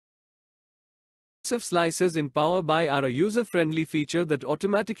Responsive slicers in PowerBI are a user-friendly feature that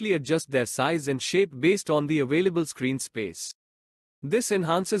automatically adjust their size and shape based on the available screen space. This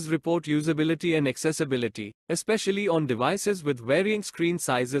enhances report usability and accessibility, especially on devices with varying screen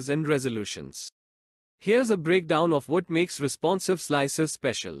sizes and resolutions. Here's a breakdown of what makes responsive slicers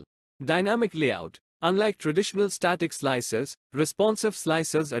special. Dynamic layout. Unlike traditional static slicers, responsive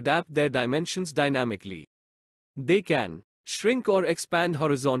slicers adapt their dimensions dynamically. They can shrink or expand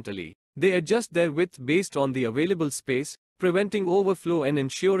horizontally. They adjust their width based on the available space, preventing overflow and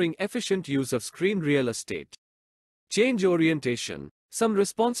ensuring efficient use of screen real estate. Change orientation. Some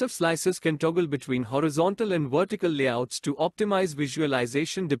responsive slicers can toggle between horizontal and vertical layouts to optimize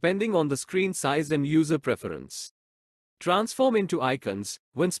visualization depending on the screen size and user preference. Transform into icons.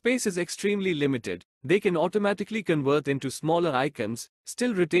 When space is extremely limited, they can automatically convert into smaller icons,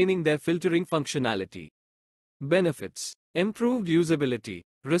 still retaining their filtering functionality. Benefits. Improved usability.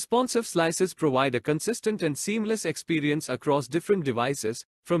 Responsive slicers provide a consistent and seamless experience across different devices,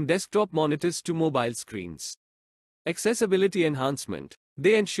 from desktop monitors to mobile screens. Accessibility enhancement.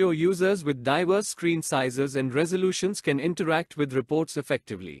 They ensure users with diverse screen sizes and resolutions can interact with reports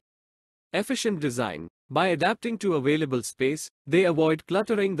effectively. Efficient design. By adapting to available space, they avoid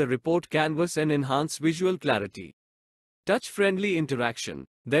cluttering the report canvas and enhance visual clarity. Touch-friendly interaction.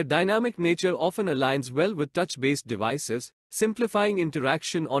 Their dynamic nature often aligns well with touch-based devices, simplifying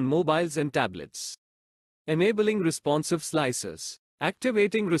interaction on mobiles and tablets. Enabling responsive slicers.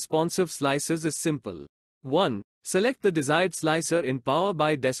 Activating responsive slicers is simple. 1. Select the desired slicer in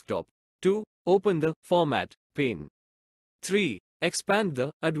PowerBI Desktop. 2. Open the Format pane. 3. Expand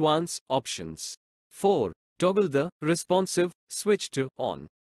the Advanced options. 4. Toggle the Responsive switch to On.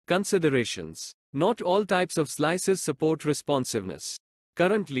 Considerations. Not all types of slicers support responsiveness.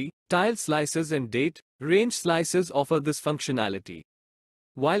 Currently, tile slicers and date range slicers offer this functionality.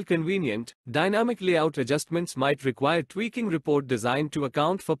 While convenient, dynamic layout adjustments might require tweaking report design to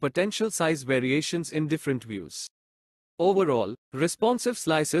account for potential size variations in different views. Overall, responsive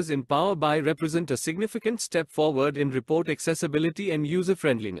slicers in PowerBI represent a significant step forward in report accessibility and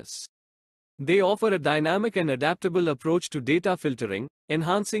user-friendliness. They offer a dynamic and adaptable approach to data filtering,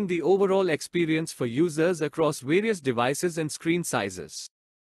 enhancing the overall experience for users across various devices and screen sizes.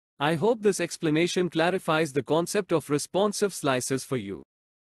 I hope this explanation clarifies the concept of responsive slicers for you.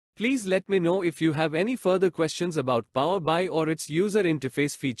 Please let me know if you have any further questions about PowerBI or its user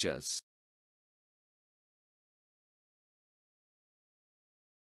interface features.